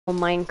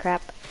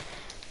Minecrap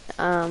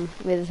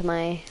with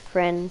my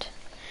friend.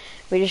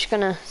 We're just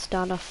gonna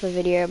start off the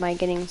video by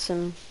getting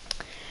some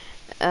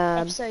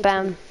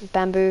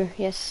bamboo.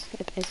 Yes,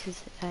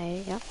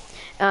 yeah.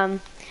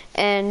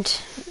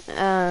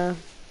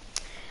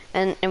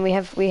 And we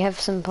have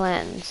some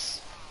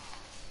plans.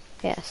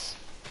 Yes.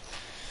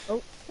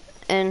 Oh.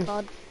 And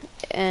God.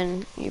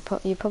 and you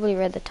probably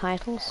read the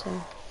title,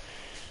 so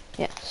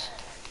yes.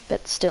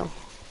 But still,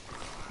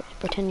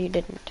 pretend you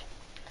didn't.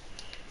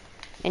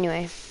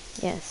 Anyway,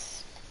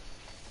 yes.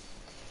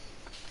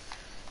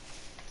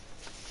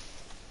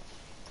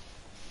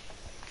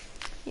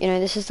 You know,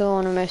 this is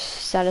one of the most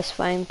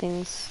satisfying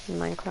things in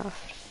Minecraft.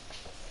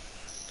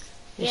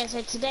 Yeah,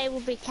 so today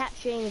we'll be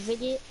capturing a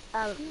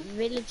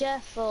villager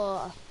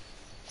for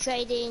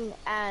trading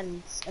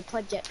and a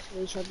project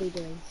we shall be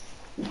doing.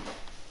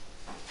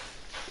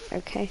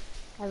 Okay.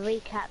 A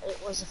recap, it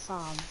was a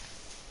farm.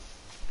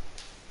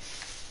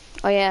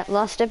 Oh yeah,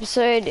 last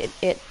episode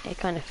it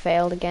kind of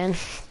failed again.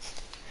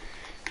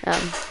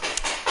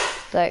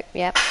 So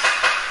yep.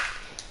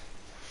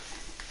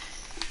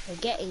 We're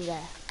getting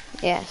there.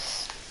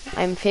 Yes,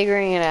 I'm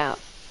figuring it out.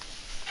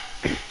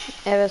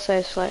 Ever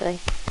so slightly.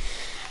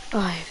 Oh,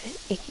 I have an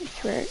icky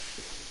throat.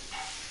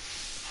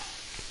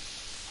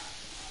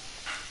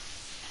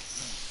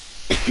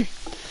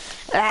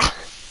 Ah,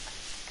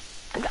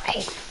 I'm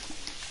dying.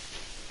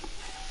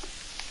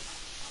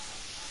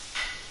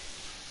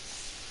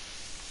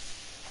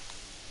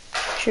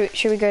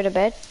 Should we go to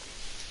bed?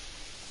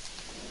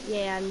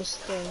 Yeah, I'm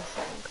just doing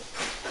something.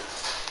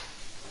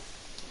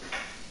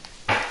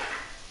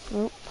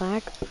 Oh,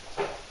 lag.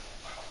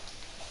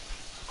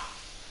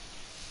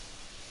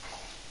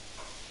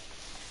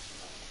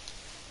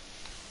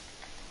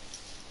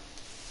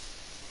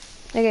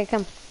 Okay,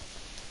 come.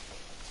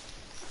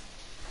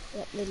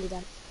 Yep, nearly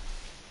done.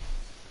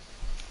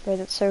 Bro,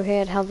 that's so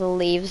weird how the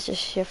leaves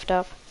just shift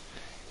up.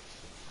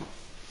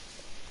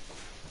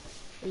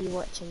 Are you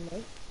watching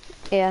me?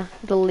 Yeah,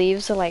 the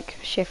leaves are like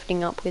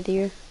shifting up with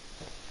you.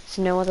 There's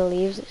no other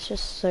leaves, it's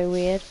just so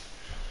weird.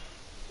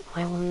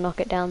 I want to knock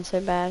it down so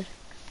bad.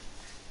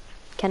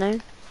 Can I?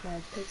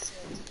 No, please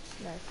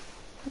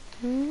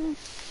no.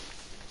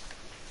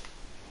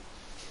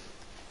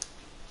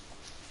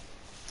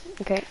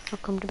 Okay, I'll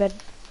come to bed.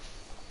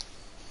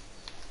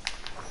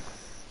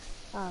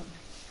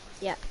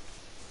 Yeah.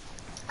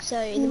 So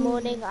in the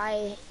morning,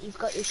 you've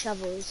got your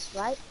shovels,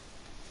 right?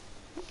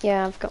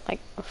 Yeah, I've got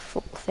like a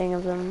full thing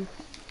of them.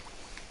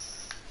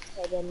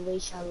 Okay, then we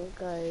shall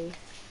go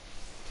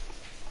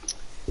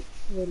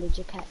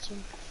villager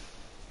catching.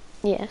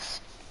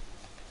 Yes.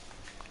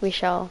 We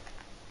shall.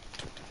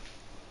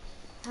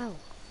 How?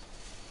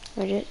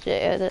 It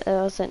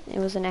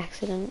was an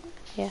accident.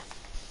 Yeah.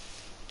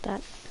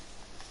 That.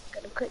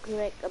 Gonna quickly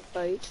make a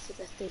boat for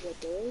the thing we're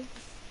doing.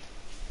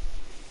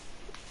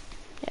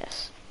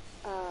 Yes.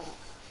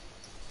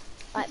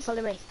 Right,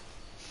 follow me.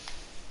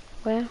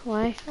 Where?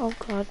 Why? Oh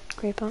god,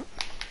 creeper.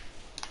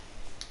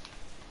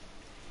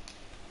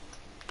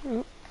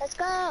 Oh. Let's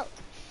go!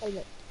 Oh,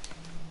 look.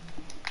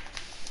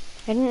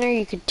 I didn't know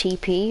you could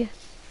TP.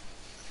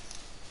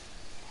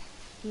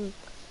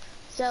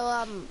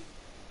 So,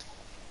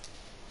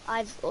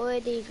 I've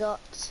already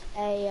got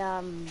a,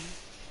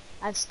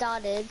 I've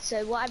started,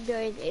 so what I'm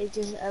doing is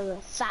just a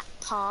fat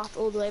path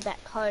all the way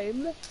back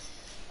home,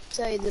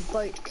 so the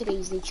boat could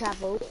easily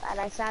travel, and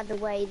I found a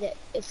way that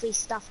if we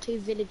stuff 2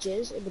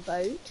 villagers in the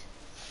boat,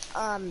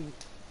 Well,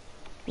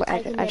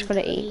 I can then just put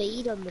gotta a eat.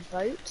 lead on the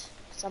boat,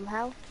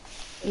 somehow.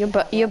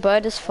 Your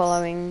bird is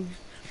following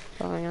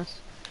us.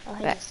 Oh,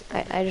 But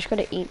I just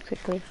gotta eat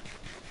quickly.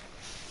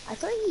 I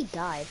thought he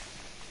died.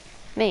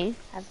 Me?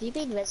 Have you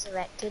been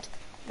resurrected?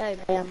 No,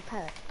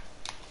 parrot.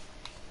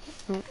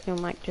 Oh, your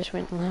mic just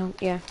went loud.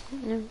 Yeah.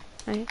 No,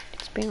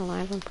 it's been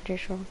alive, I'm pretty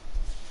sure.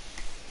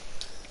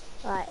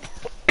 Right.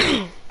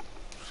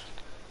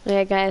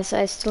 Yeah, guys,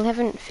 I still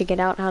haven't figured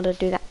out how to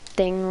do that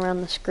thing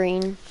around the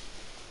screen.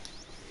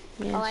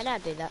 Yes. Oh, I know how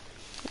to do that.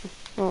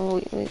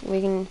 Well,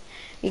 we can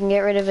get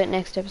rid of it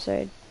next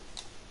episode.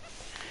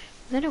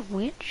 Is that a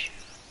witch?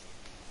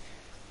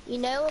 You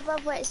know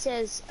above where it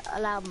says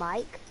allow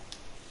mic?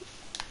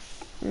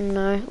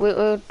 No,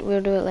 we'll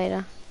do it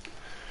later.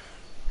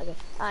 Okay.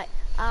 Alright.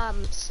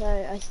 So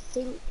I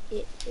think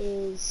it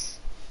is.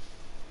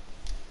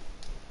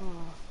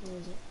 Oh, where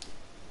is it?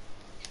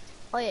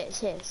 Oh yeah, it's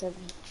here. 7.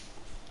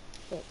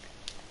 Look.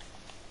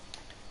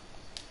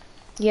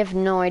 You have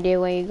no idea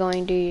where you're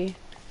going, do you?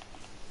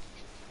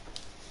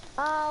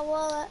 Oh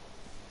well,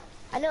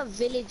 I know what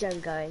village I'm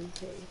going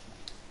to.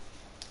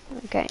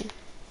 Okay.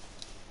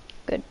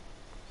 Good.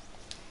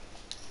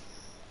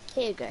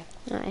 Here you go.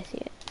 Oh, I see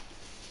it.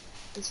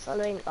 It's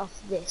following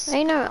off this.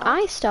 I know, path.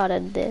 I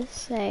started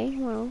this, eh?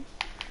 Well.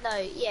 No,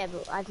 yeah,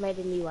 but I've made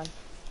a new one.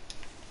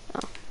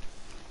 Oh.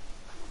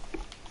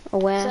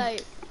 Where?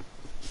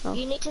 So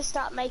you need to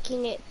start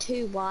making it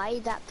too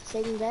wide. That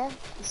thing there.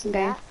 You see Okay.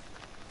 that?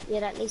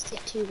 Yeah, that needs to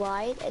get too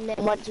wide. And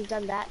then once you've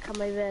done that,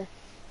 come over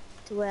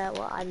to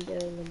what I'm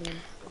doing, and then.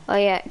 Oh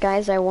yeah,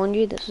 guys, I warned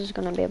you this was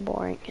gonna be a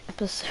boring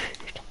episode.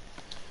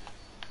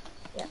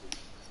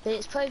 But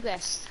it's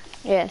progress.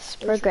 Yes,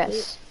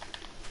 progress.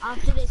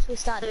 After this, we'll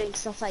start doing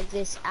stuff like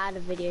this out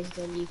of videos,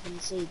 then you can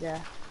see the...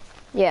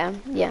 Yeah,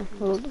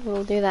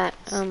 we'll do that.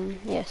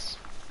 Yes.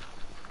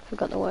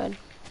 Forgot the word.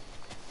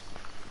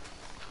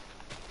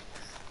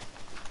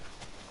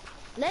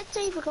 Let's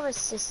say you become a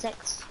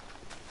successful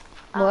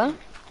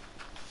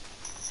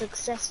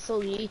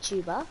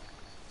YouTuber.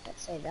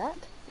 Let's say that.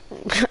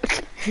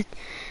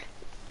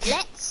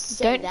 Let's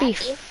say Don't that be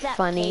if that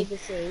funny. became a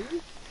thing,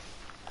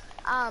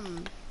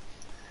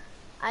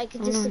 I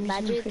can just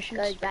imagine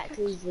going back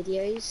to these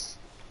videos.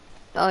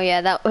 Oh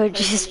yeah, that would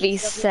just be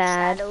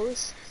sad.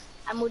 Channels,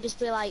 and we'll just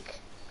be like,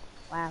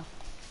 wow,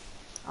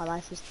 our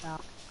life is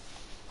dark.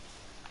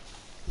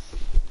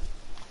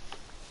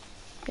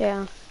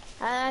 Yeah.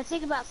 I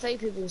think about 3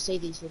 people will see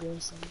these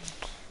videos. So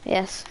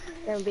Yes.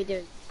 then we'll be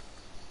doing.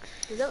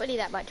 There's not really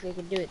that much we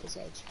can do at this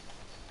age.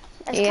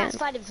 There's Yeah.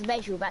 classified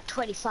information about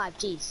 25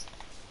 Gs.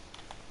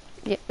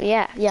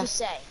 Yeah. Just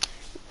say.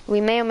 We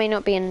may or may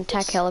not be in an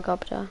attack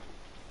helicopter.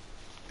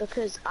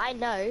 Because I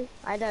know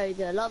that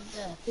a lot of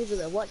the people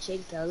that are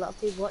watching, there are a lot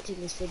of people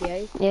watching this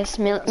video. Yes,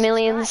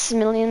 millions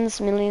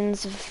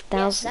of thousands.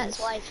 Yes, that's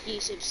why if you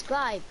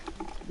subscribe,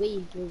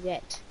 we will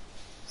get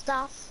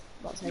stuff.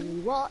 Not telling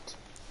you what.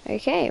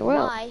 Okay,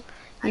 well, why,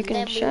 you can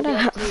then shut we'll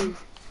up. to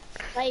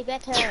play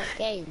better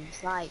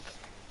games like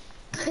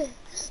the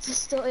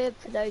story of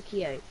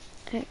Pinocchio.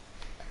 That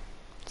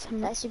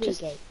should be a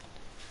game.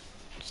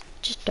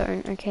 Just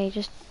don't, okay?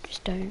 Just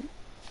don't.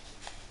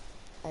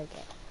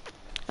 Okay.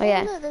 Oh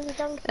yeah. No, there's a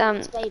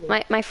donkey.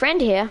 My friend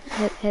here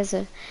has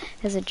a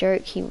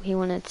joke he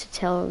wanted to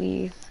tell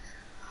you.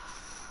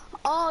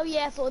 Oh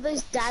yeah, for all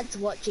those dads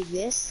watching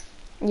this.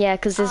 Yeah,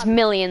 because there's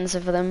millions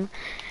of them.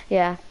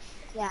 Yeah.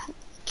 Yeah.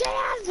 Get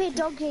out of here,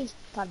 donkey!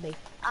 Pardon me.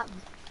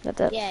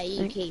 Yeah,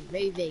 you keep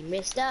moving,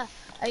 mister.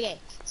 Okay,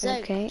 so...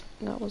 Okay,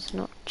 that was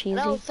not cheesy.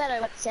 An old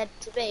fellow said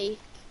to me,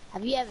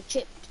 have you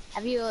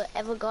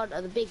ever gone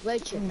on a big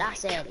road trip? And I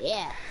said,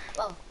 yeah.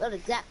 Well, not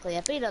exactly.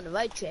 I've been on a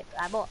road trip.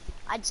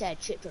 I'd say I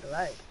tripped on the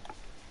road.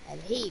 And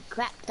he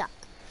cracked up.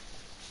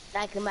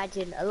 And I can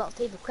imagine a lot of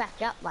people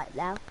cracked up right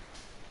now.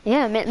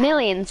 Yeah,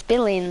 millions,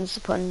 billions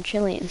upon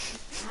trillions.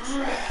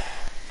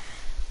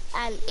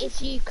 And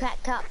if you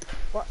cracked up,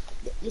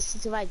 listen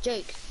to my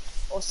joke,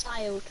 or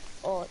smiled,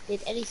 or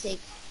did anything,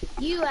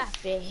 you have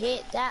to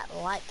hit that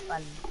like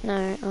button.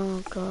 No,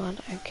 oh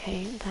god,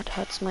 okay, that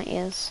hurts my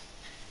ears.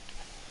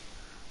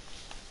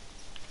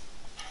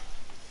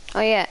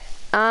 Oh yeah,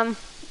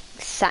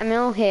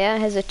 Samuel here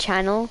has a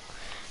channel,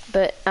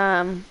 but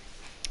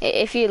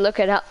if you look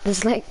it up,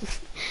 there's like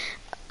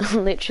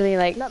literally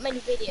like not many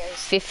videos.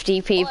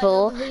 50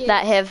 people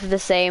that have the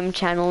same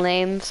channel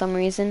name for some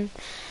reason.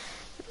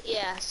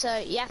 Yeah, so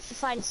you have to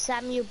find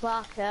Samuel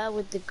Barker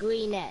with the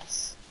green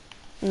S.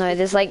 No,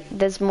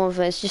 there's more of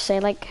those. Just say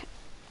like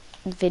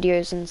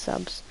videos and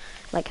subs,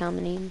 like how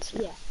many and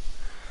stuff. Yeah.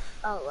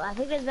 Oh, I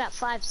think there's about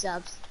 5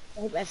 subs.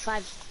 I think we have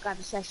 5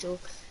 subscriber special.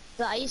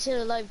 But I used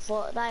to load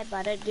Fortnite, but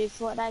I don't do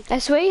Fortnite. I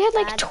swear you had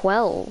like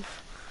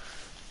 12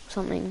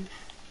 something.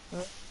 Huh?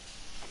 I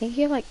think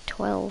you have like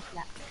 12.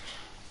 Yeah.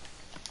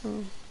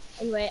 Oh.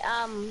 Anyway,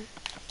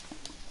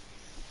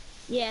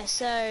 yeah,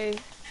 so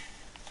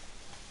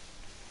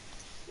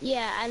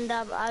yeah, and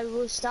I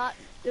will start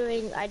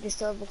doing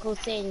historical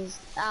things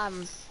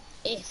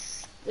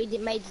if we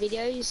made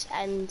videos,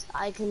 and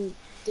I can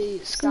do.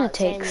 It's gonna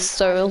take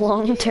so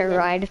long to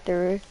ride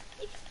through.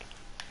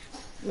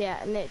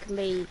 Yeah, and it can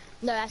be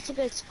actually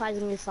goes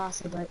surprisingly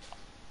fast in the boat.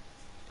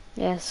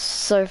 Yes,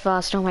 so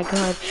fast. Oh my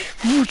god.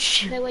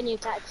 Whoosh. You know when you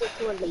attach it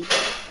to a lead?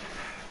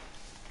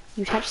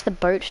 You attach the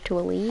boat to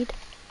a lead?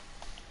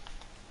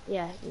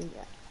 Yeah.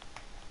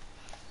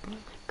 Oh my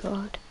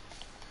god.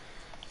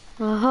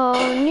 A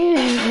whole new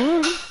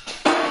one.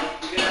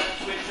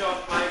 Switch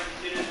off my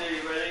computer. Are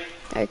you ready?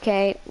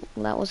 Okay,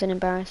 that wasn't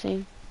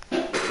embarrassing.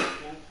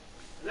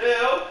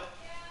 Hello?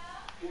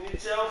 Can you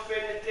tell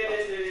Finn the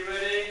dinner's nearly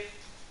ready?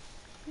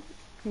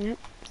 Yep,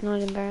 it's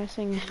not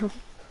embarrassing at all.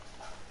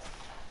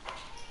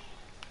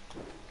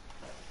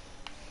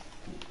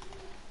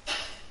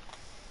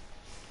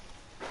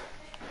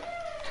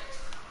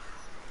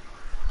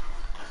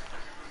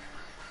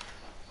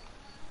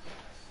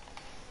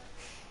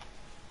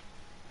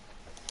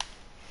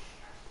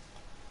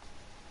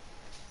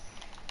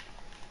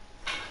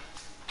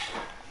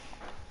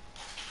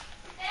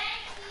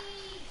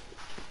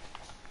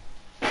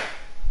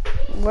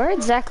 Where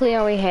exactly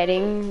are we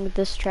heading with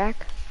this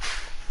track?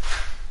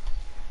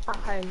 At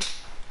home.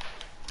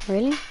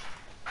 Really? Are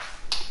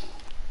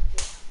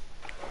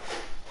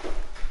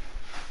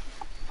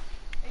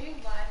you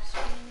live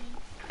streaming?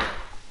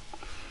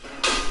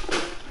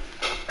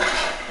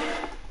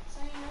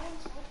 So no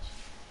one's watching.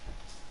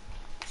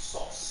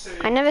 So silly.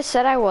 I never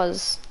said I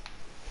was.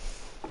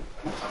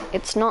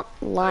 It's not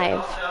live.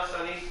 Now,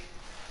 Sonny.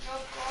 No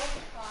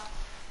broadcast.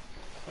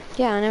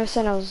 Yeah, I never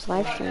said I was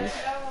live streaming.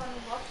 There's no one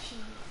watching,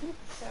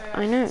 so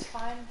I know. it's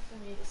fine for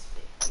me to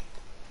speak.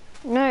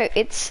 No,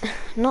 it's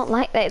not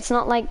like that. It's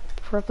not like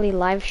properly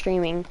live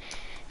streaming.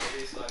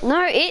 It is live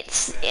No,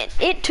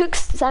 it took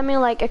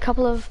Samuel like a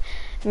couple of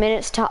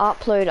minutes to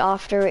upload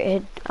after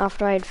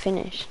I had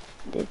finished.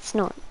 It's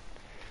not.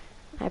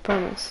 I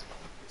promise.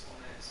 It's on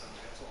there, son.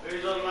 That's all.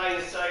 Who's on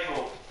Lane's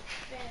table?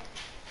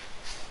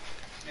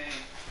 Me.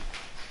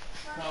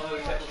 Can't let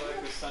the kettle go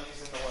because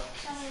Sonny's in the way.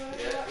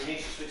 Yeah, we need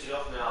to switch it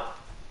off now.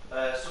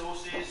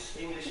 Sources,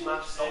 English,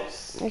 maths,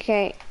 science.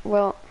 Okay,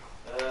 well,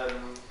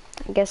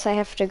 I guess I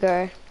have to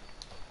go.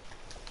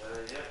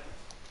 Yeah.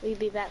 Will you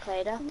be back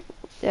later?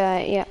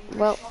 Yeah,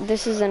 well,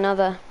 this is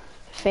another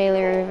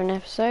failure of an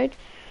episode.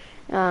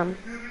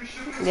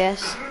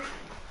 Yes.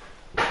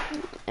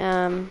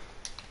 I'm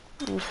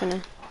just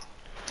gonna...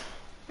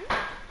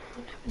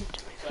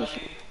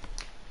 Sonny.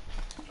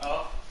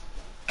 Oh.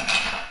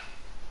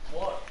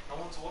 What? No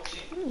one's watching.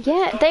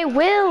 Yeah, they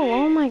will!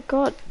 Oh my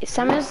god.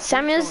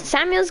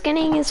 Samuel's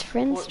getting his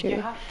friends Well, you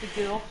to. have to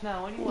get off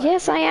now anyway.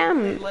 Yes, I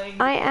am.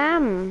 I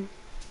am.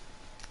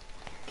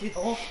 Get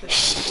off the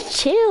table.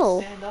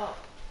 Chill. Stand up.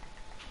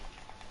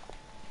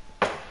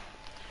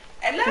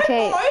 Hello,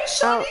 Okay, boys.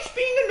 Sonny's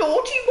being a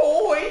naughty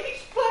boy.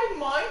 He's playing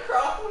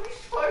Minecraft when he's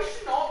supposed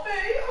to not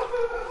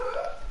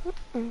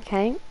be.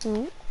 Okay.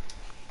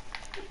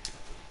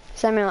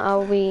 Samuel,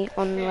 I'll be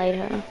on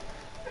later.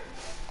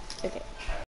 Okay.